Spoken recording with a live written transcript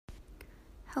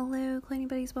Hello, cleaning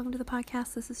buddies. Welcome to the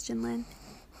podcast. This is Jinlin.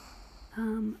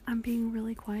 I'm being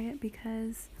really quiet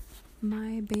because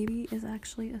my baby is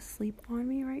actually asleep on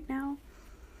me right now.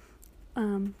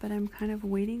 But I'm kind of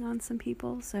waiting on some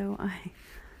people, so I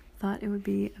thought it would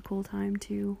be a cool time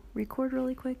to record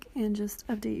really quick and just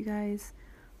update you guys.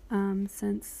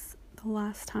 Since the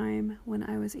last time when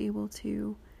I was able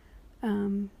to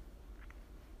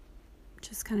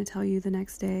just kind of tell you the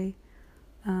next day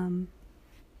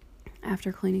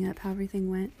after cleaning up how everything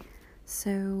went.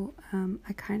 So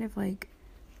I kind of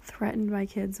threatened my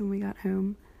kids when we got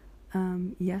home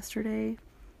yesterday,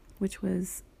 which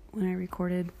was when I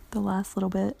recorded the last little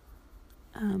bit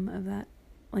of that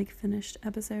finished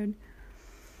episode.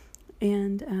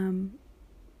 And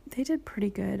they did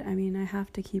pretty good. I mean, I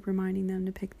have to keep reminding them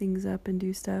to pick things up and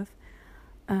do stuff.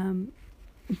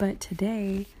 But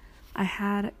today I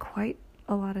had quite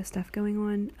a lot of stuff going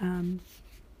on.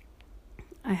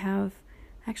 I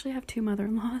actually have two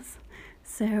mother-in-laws.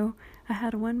 So I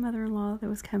had one mother-in-law that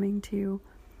was coming to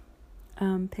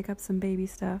pick up some baby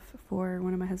stuff for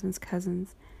one of my husband's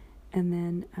cousins. And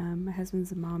then my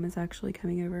husband's mom is actually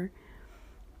coming over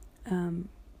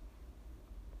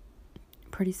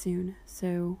pretty soon.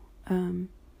 So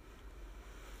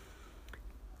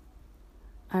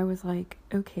I was like,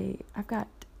 okay, I've got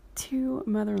two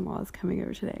mother-in-laws coming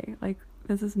over today.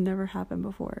 This has never happened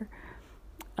before.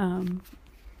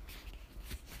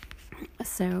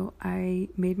 So I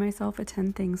made myself a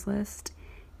 10 things list,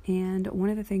 and one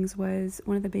of the things was,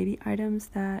 one of the baby items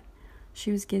that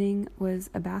she was getting was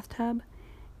a bathtub,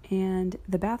 and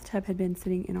the bathtub had been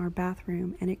sitting in our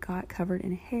bathroom, and it got covered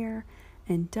in hair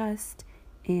and dust,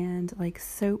 and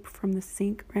soap from the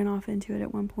sink ran off into it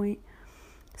at one point.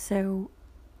 So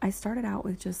I started out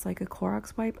with just a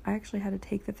Clorox wipe. I actually had to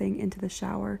take the thing into the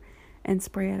shower and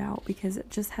spray it out because it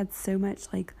just had so much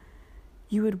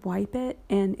you would wipe it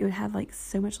and it would have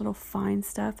so much little fine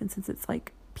stuff, and since it's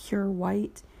pure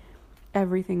white,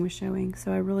 everything was showing.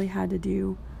 So I really had to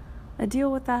do a deal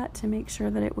with that to make sure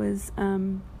that it was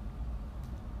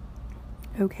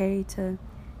okay to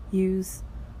use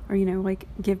or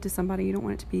give to somebody. You don't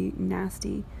want it to be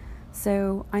nasty.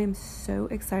 So I am so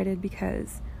excited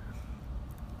because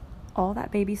all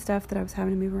that baby stuff that I was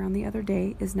having to move around the other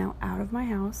day is now out of my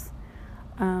house.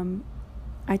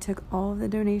 I took all of the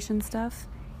donation stuff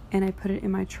and I put it in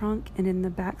my trunk and in the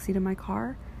back seat of my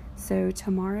car. So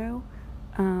tomorrow,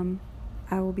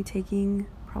 I will be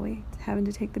probably having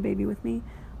to take the baby with me,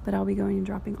 but I'll be going and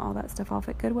dropping all that stuff off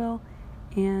at Goodwill,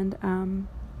 and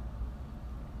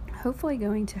hopefully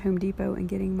going to Home Depot and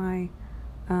getting my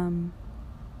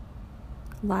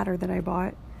ladder that I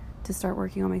bought to start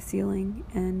working on my ceiling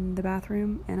in the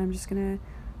bathroom. And I'm just gonna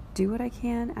do what I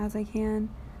can as I can.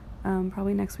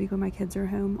 Probably next week when my kids are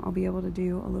home, I'll be able to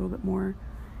do a little bit more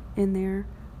in there.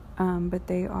 But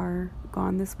they are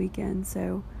gone this weekend.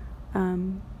 So,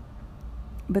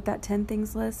 but that 10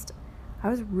 things list, I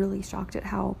was really shocked at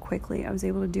how quickly I was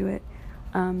able to do it.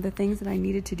 The things that I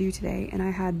needed to do today, and I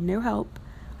had no help.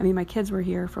 I mean, my kids were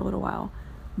here for a little while,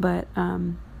 but,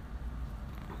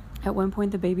 at one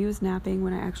point the baby was napping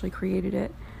when I actually created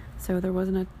it. So there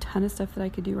wasn't a ton of stuff that I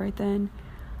could do right then.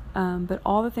 But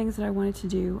all the things that I wanted to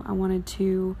do, I wanted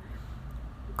to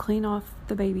clean off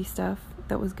the baby stuff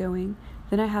that was going.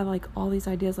 Then I had all these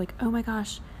ideas oh my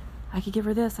gosh, I could give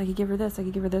her this, I could give her this, I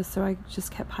could give her this. So I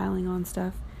just kept piling on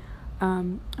stuff.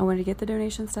 I wanted to get the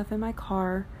donation stuff in my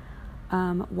car,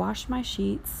 wash my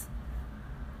sheets.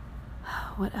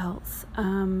 What else?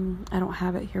 I don't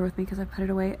have it here with me because I put it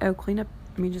away. Oh,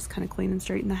 just kind of clean and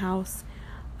straighten the house.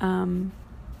 I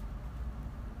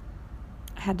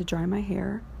had to dry my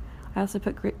hair. I also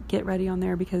put get ready on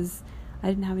there because I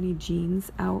didn't have any jeans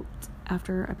out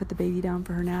after I put the baby down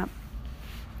for her nap.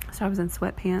 So I was in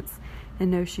sweatpants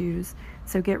and no shoes.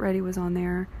 So get ready was on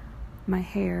there. My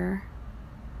hair.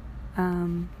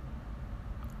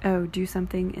 Do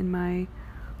something in my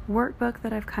workbook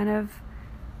that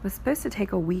was supposed to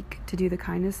take a week to do the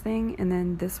kindness thing. And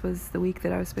then this was the week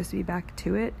that I was supposed to be back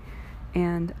to it.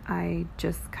 And I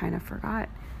just kind of forgot.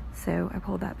 So I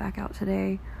pulled that back out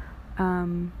today.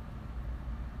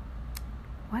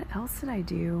 What else did I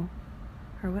do?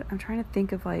 Or what? I'm trying to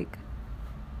think of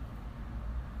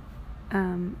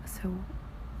so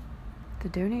the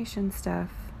donation stuff,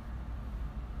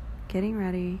 getting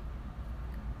ready,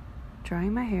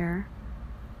 drying my hair,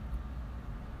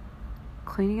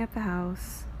 cleaning up the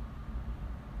house.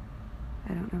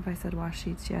 I don't know if I said wash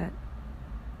sheets yet.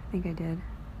 I think I did.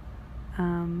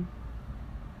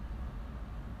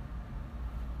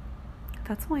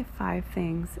 That's only 5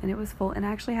 things, and it was full. And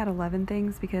I actually had 11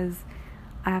 things because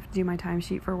I have to do my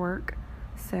timesheet for work.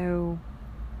 So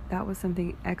that was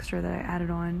something extra that I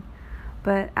added on.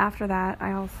 But after that,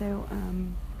 I also,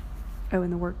 and the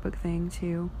workbook thing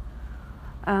too.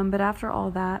 But after all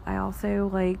that, I also,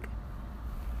 like,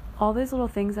 all those little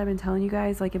things I've been telling you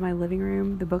guys, like in my living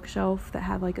room, the bookshelf that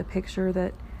had like a picture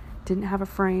that didn't have a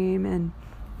frame, and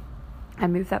I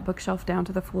moved that bookshelf down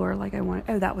to the floor like I wanted.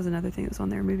 Oh, that was another thing that was on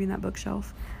there, moving that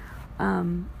bookshelf.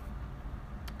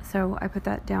 So I put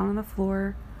that down on the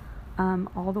floor.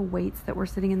 All the weights that were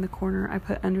sitting in the corner, I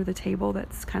put under the table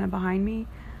that's kind of behind me.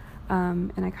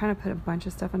 And I kind of put a bunch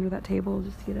of stuff under that table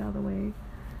just to get it out of the way.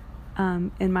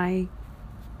 In my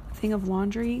thing of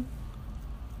laundry,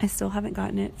 I still haven't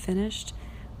gotten it finished,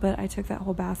 but I took that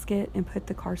whole basket and put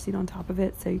the car seat on top of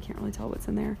it, so you can't really tell what's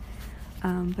in there.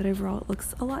 But overall, it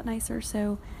looks a lot nicer.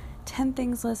 So 10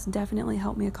 things list definitely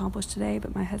helped me accomplish today,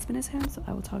 but my husband is home, so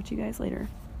I will talk to you guys later.